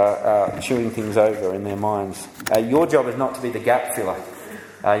people are chewing things over in their minds. Your job is not to be the gap filler.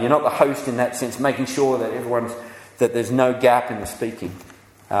 You're not the host in that sense, making sure that there's no gap in the speaking.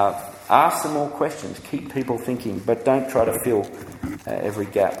 Ask them more questions. Keep people thinking, but don't try to fill every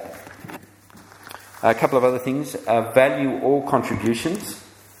gap. A couple of other things. Value all contributions,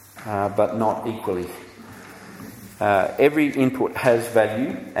 but not equally. Every input has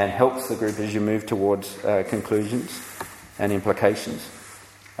value and helps the group as you move towards conclusions and implications.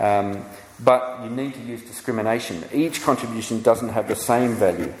 But you need to use discrimination. Each contribution doesn't have the same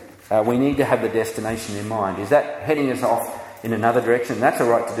value. We need to have the destination in mind. Is that heading us off in another direction? That's all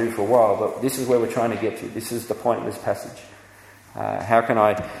right to do for a while, but this is where we're trying to get to. This is the point of this passage. How can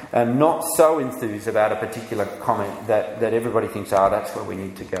I not so enthuse about a particular comment that everybody thinks, that's where we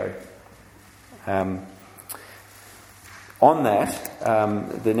need to go. On that,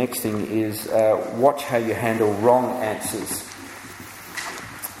 the next thing is watch how you handle wrong answers.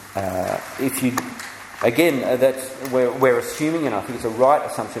 That's we're assuming, and I think it's a right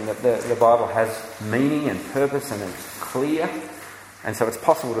assumption, that the Bible has meaning and purpose and it's clear, and so it's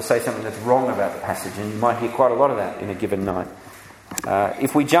possible to say something that's wrong about the passage, and you might hear quite a lot of that in a given night.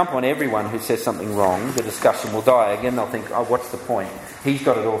 If we jump on everyone who says something wrong, the discussion will die. Again, they'll think, what's the point? He's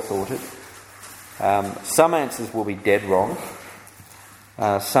got it all sorted. Some answers will be dead wrong.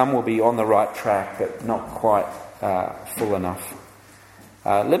 Some will be on the right track, but not quite full enough.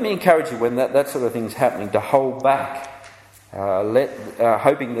 Let me encourage you, when that sort of thing's happening, to hold back,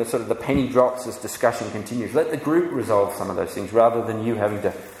 hoping that sort of the penny drops as discussion continues. Let the group resolve some of those things rather than you having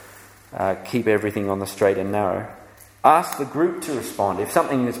to keep everything on the straight and narrow. Ask the group to respond. If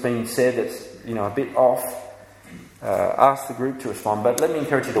something has been said that's a bit off, ask the group to respond. But let me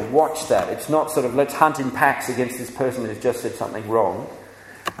encourage you to watch that. It's not sort of let's hunt in packs against this person who's just said something wrong.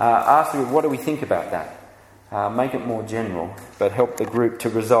 ask the group, what do we think about that? Make it more general, but help the group to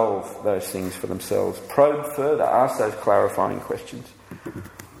resolve those things for themselves. Probe further, ask those clarifying questions.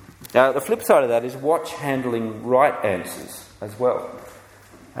 The flip side of that is watch handling right answers as well.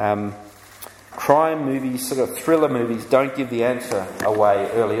 Crime movies, sort of thriller movies, don't give the answer away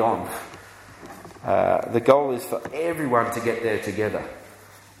early on. The goal is for everyone to get there together.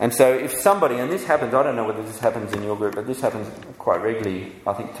 And so if somebody, and this happens, I don't know whether this happens in your group, but this happens quite regularly,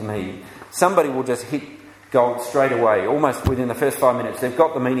 I think, to me. Somebody will just hit gold straight away, almost within the first 5 minutes. They've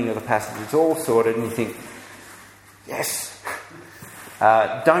got the meaning of the passage, it's all sorted, and you think, yes.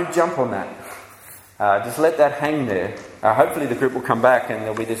 Don't jump on that. Just let that hang there. Hopefully the group will come back and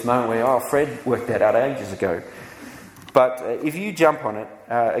there'll be this moment where, Fred worked that out ages ago. But if you jump on it,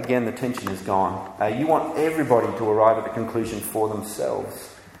 again, the tension is gone. You want everybody to arrive at the conclusion for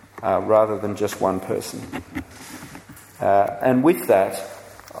themselves, rather than just one person. And with that,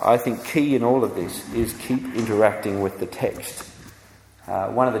 I think key in all of this is keep interacting with the text.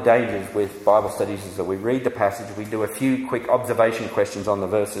 One of the dangers with Bible studies is that we read the passage, we do a few quick observation questions on the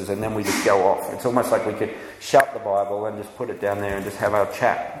verses, and then we just go off. It's almost like we could shut the Bible and just put it down there and just have our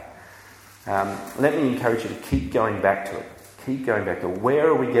chat. Let me encourage you to keep going back to it. Keep going back to it. Where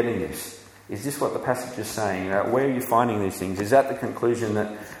are we getting this? Is this what the passage is saying? Where are you finding these things? Is that the conclusion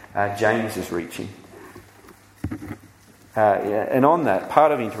that James is reaching? And on that,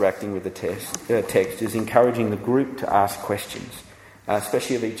 part of interacting with the text is encouraging the group to ask questions,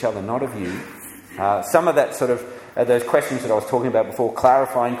 especially of each other, not of you. Some of that sort of, those questions that I was talking about before,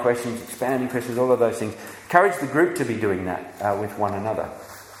 clarifying questions, expanding questions, all of those things, encourage the group to be doing that with one another.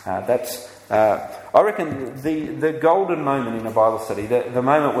 I reckon the golden moment in a Bible study, the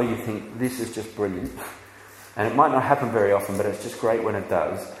moment where you think, this is just brilliant, and it might not happen very often, but it's just great when it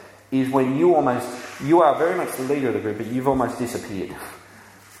does, is when you are very much the leader of the group, but you've almost disappeared.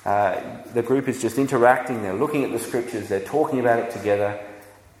 The group is just interacting, they're looking at the scriptures, they're talking about it together,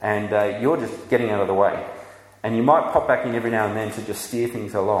 and you're just getting out of the way. And you might pop back in every now and then to just steer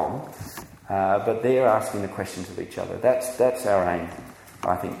things along, but they're asking the questions of each other. That's our aim,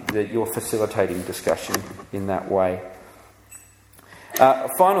 I think, that you're facilitating discussion in that way. A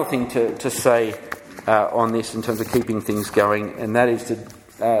final thing to say on this in terms of keeping things going, and that is to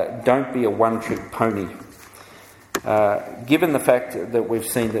don't be a one-trick pony. Given the fact that we've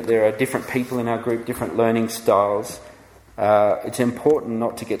seen that there are different people in our group, different learning styles, it's important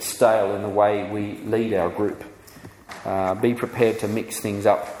not to get stale in the way we lead our group. Be prepared to mix things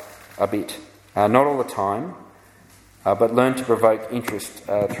up a bit. Not all the time, but learn to provoke interest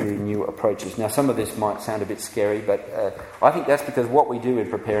through new approaches. Now, some of this might sound a bit scary, but I think that's because what we do in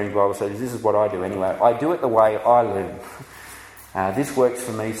preparing Bible studies, this is what I do anyway. I do it the way I learn. This works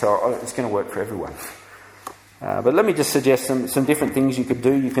for me, so it's going to work for everyone. But let me just suggest some different things you could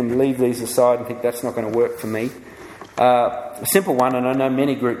do. You can leave these aside and think that's not going to work for me. A simple one, and I know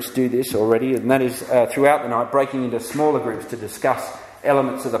many groups do this already, and that is throughout the night breaking into smaller groups to discuss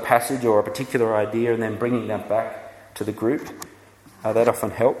elements of the passage or a particular idea and then bringing that back to the group. That often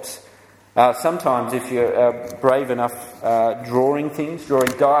helps. Sometimes if you're brave enough, drawing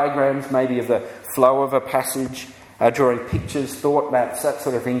diagrams maybe of the flow of a passage, drawing pictures, thought maps, that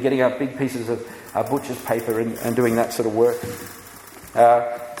sort of thing, getting out big pieces of butcher's paper and doing that sort of work.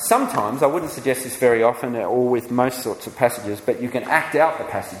 Sometimes, I wouldn't suggest this very often or with most sorts of passages, but you can act out the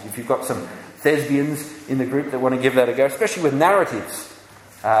passage. If you've got some thespians in the group that want to give that a go, especially with narratives,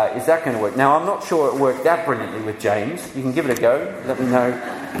 is that going to work? Now, I'm not sure it worked that brilliantly with James. You can give it a go. Let me know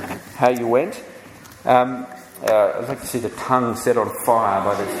how you went. I'd like to see the tongue set on fire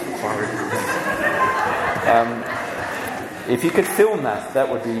by this. If you could film that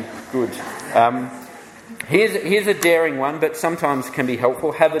would be good. Here's a daring one, but sometimes can be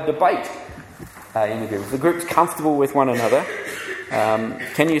helpful. Have a debate in the group. If the group's comfortable with one another,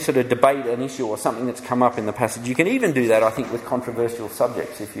 can you sort of debate an issue or something that's come up in the passage? You can even do that, I think, with controversial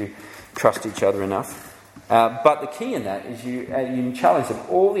subjects if you trust each other enough. But the key in that is you challenge them.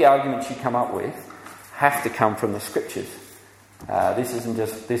 All the arguments you come up with have to come from the scriptures. This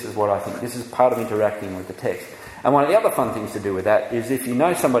is what I think. This is part of interacting with the text. And one of the other fun things to do with that is if you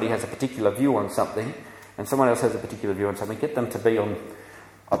know somebody has a particular view on something and someone else has a particular view on something, get them to be on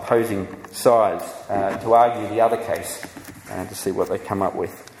opposing sides to argue the other case and to see what they come up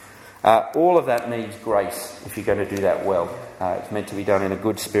with. All of that needs grace if you're going to do that well. It's meant to be done in a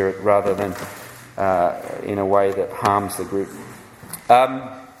good spirit rather than in a way that harms the group.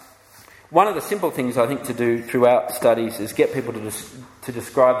 One of the simple things I think to do throughout studies is get people to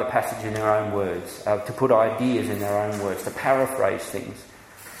describe the passage in their own words, to put ideas in their own words, to paraphrase things.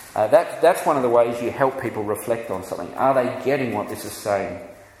 That's one of the ways you help people reflect on something. Are they getting what this is saying?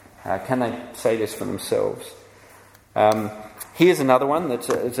 Can they say this for themselves? Here's another one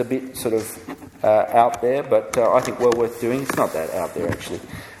that's a bit sort of out there, but I think well worth doing. It's not that out there, actually.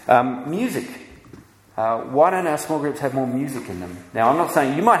 Music. Why don't our small groups have more music in them? Now, I'm not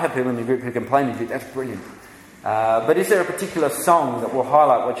saying you might have people in your group who can play music. That's brilliant. But is there a particular song that will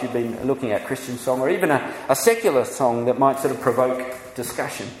highlight what you've been looking at, Christian song, or even a secular song that might sort of provoke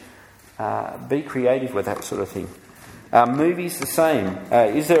discussion? Be creative with that sort of thing. Movies, the same.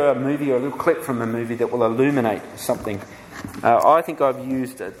 Is there a movie or a little clip from a movie that will illuminate something? I think I've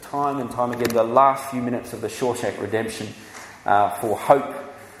used time and time again the last few minutes of The Shawshank Redemption for hope.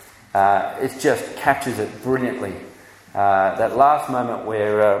 It just captures it brilliantly. That last moment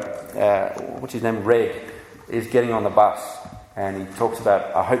where, what's his name, Red, is getting on the bus and he talks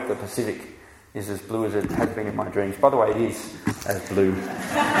about, I hope the Pacific is as blue as it has been in my dreams. By the way, it is as blue as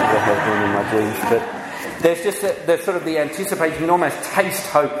it has been in my dreams. But there's just there's sort of the anticipation. You can almost taste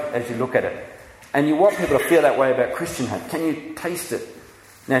hope as you look at it. And you want people to feel that way about Christian hope. Can you taste it?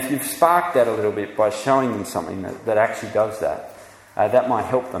 Now, if you've sparked that a little bit by showing them something that actually does that, that might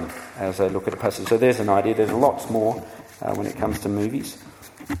help them as they look at a passage. So there's an idea. There's lots more when it comes to movies.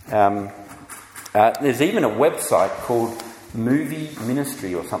 There's even a website called Movie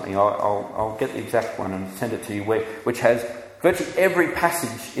Ministry or something. I'll get the exact one and send it to you, which has virtually every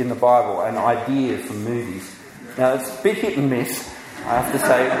passage in the Bible and ideas from movies. Now, it's a bit hit and miss, I have to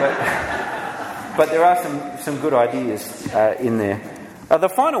say, but there are some good ideas in there. The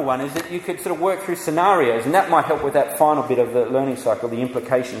final one is that you could sort of work through scenarios, and that might help with that final bit of the learning cycle, the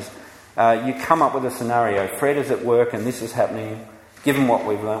implications. You come up with a scenario. Fred is at work and this is happening. Given what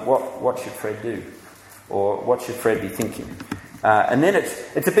we've learned, what should Fred do? Or what should Fred be thinking? And then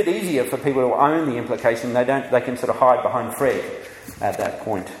it's a bit easier for people to own the implication. They can sort of hide behind Fred at that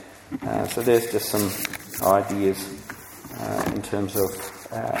point. So there's just some ideas in terms of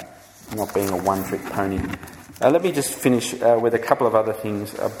not being a one-trick pony. Let me just finish with a couple of other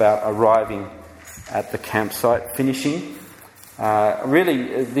things about arriving at the campsite. Finishing.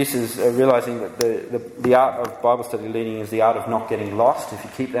 Really, this is realising that the art of Bible study leading is the art of not getting lost. If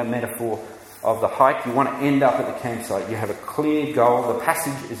you keep that metaphor of the hike, you want to end up at the campsite. You have a clear goal. The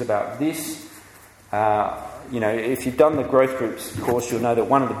passage is about this. If you've done the growth groups course, you'll know that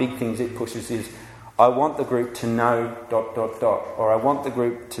one of the big things it pushes is, I want the group to know ... or I want the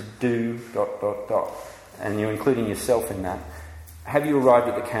group to do ... and you're including yourself in that. Have you arrived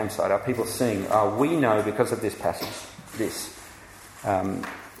at the campsite? Are people seeing, we know because of this passage, this.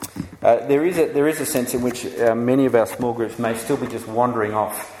 There is a sense in which many of our small groups may still be just wandering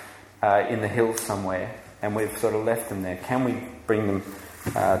off in the hills somewhere, and we've sort of left them there. Can we bring them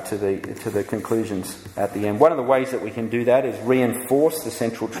to the conclusions at the end? One of the ways that we can do that is reinforce the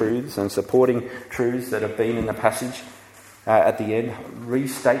central truths and supporting truths that have been in the passage at the end.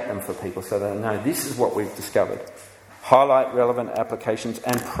 Restate them for people so they know this is what we've discovered. Highlight relevant applications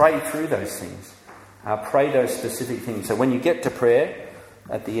and pray through those things. Pray those specific things. So when you get to prayer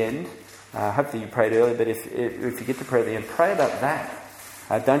at the end, hopefully you prayed earlier, but if you get to prayer at the end, pray about that.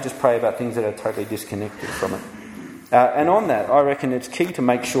 Don't just pray about things that are totally disconnected from it. And on that, I reckon it's key to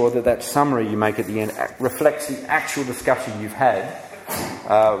make sure that summary you make at the end reflects the actual discussion you've had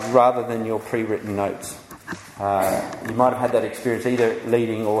rather than your pre-written notes. You might have had that experience either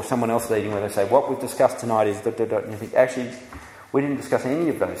leading or someone else leading where they say, what we've discussed tonight is ... and you think, actually, we didn't discuss any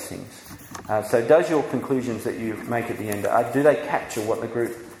of those things. So does your conclusions that you make at the end, do they capture what the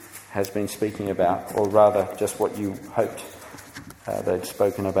group has been speaking about, or rather just what you hoped they'd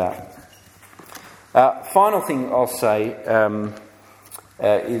spoken about? Final thing I'll say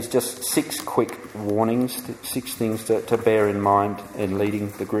is just 6 quick warnings, 6 things to bear in mind in leading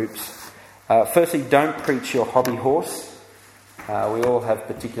the groups. Firstly, don't preach your hobby horse. We all have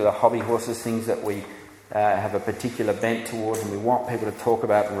particular hobby horses, things that we have a particular bent towards and we want people to talk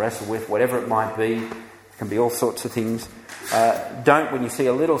about and wrestle with, whatever it might be. It can be all sorts of things. Don't, when you see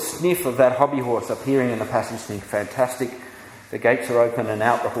a little sniff of that hobby horse appearing in the passage, think, fantastic, the gates are open and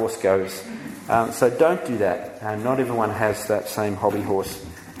out the horse goes. So don't do that. Not everyone has that same hobby horse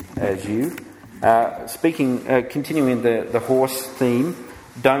as you. Continuing the horse theme,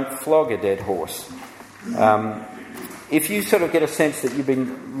 don't flog a dead horse. If you sort of get a sense that you've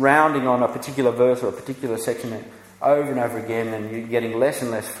been rounding on a particular verse or a particular section over and over again and you're getting less and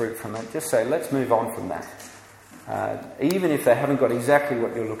less fruit from it, just say, let's move on from that. Even if they haven't got exactly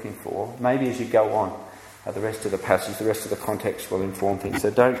what you're looking for, maybe as you go on, the rest of the passage, the rest of the context will inform things.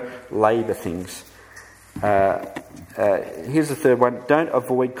 So don't labour things. Here's the third one. Don't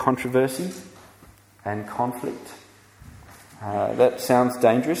avoid controversy and conflict. That sounds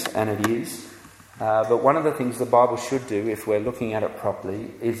dangerous, and it is. But one of the things the Bible should do, if we're looking at it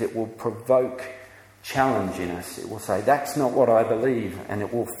properly, is it will provoke challenge in us. It will say, that's not what I believe, and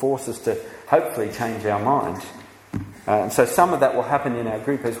it will force us to hopefully change our mind. And so some of that will happen in our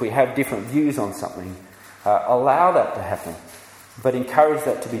group as we have different views on something. Allow that to happen, but encourage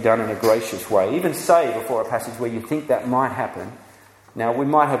that to be done in a gracious way. Even say before a passage where you think that might happen. Now, we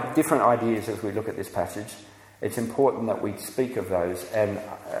might have different ideas as we look at this passage. It's important that we speak of those and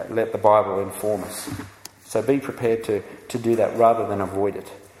let the Bible inform us. So be prepared to do that rather than avoid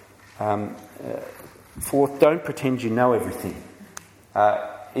it. Fourth, don't pretend you know everything.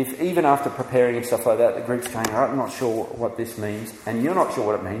 If even after preparing and stuff like that, the group's going, I'm not sure what this means, and you're not sure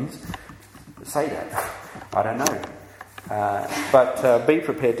what it means, say that. I don't know. But be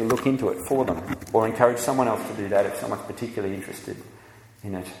prepared to look into it for them, or encourage someone else to do that if someone's particularly interested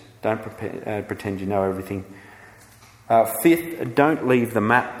in it. Don't pretend you know everything. Fifth, don't leave the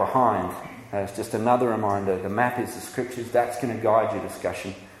map behind. It's just another reminder. The map is the scriptures. That's going to guide your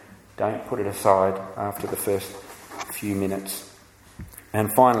discussion. Don't put it aside after the first few minutes.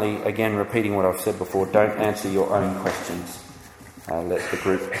 And finally, again, repeating what I've said before, don't answer your own questions. Let the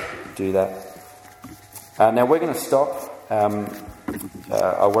group do that. Now we're going to stop.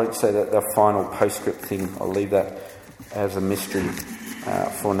 I won't say that the final postscript thing. I'll leave that as a mystery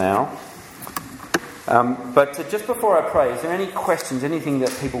for now. But just before I pray, is there any questions, anything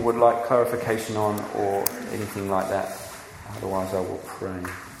that people would like clarification on or anything like that? Otherwise I will pray.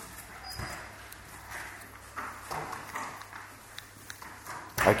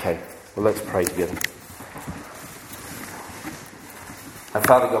 Okay, well let's pray together.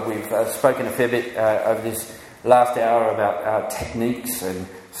 Father God, we've spoken a fair bit over this last hour about techniques and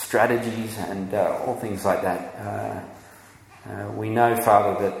strategies and all things like that. We know,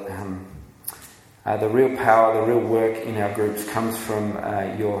 Father, that the real power, the real work in our groups comes from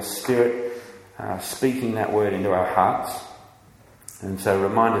your Spirit speaking that word into our hearts. And so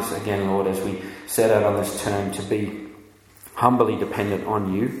remind us again, Lord, as we set out on this term, to be humbly dependent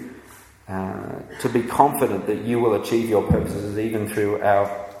on you, to be confident that you will achieve your purposes even through our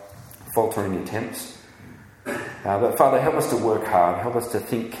faltering attempts. But Father, help us to work hard. Help us to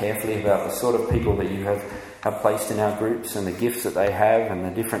think carefully about the sort of people that you have placed in our groups and the gifts that they have and the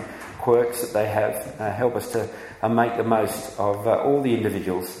different quirks that they have. Help us to make the most of all the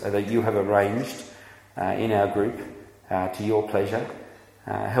individuals that you have arranged in our group to your pleasure.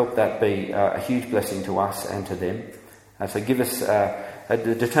 Help that be a huge blessing to us and to them. So give us a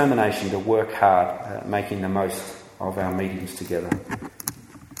determination to work hard, making the most of our meetings together.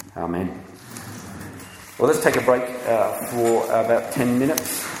 Amen. Well, let's take a break for about 10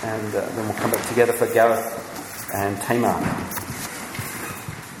 minutes, and then we'll come back together for Gareth and Tamar.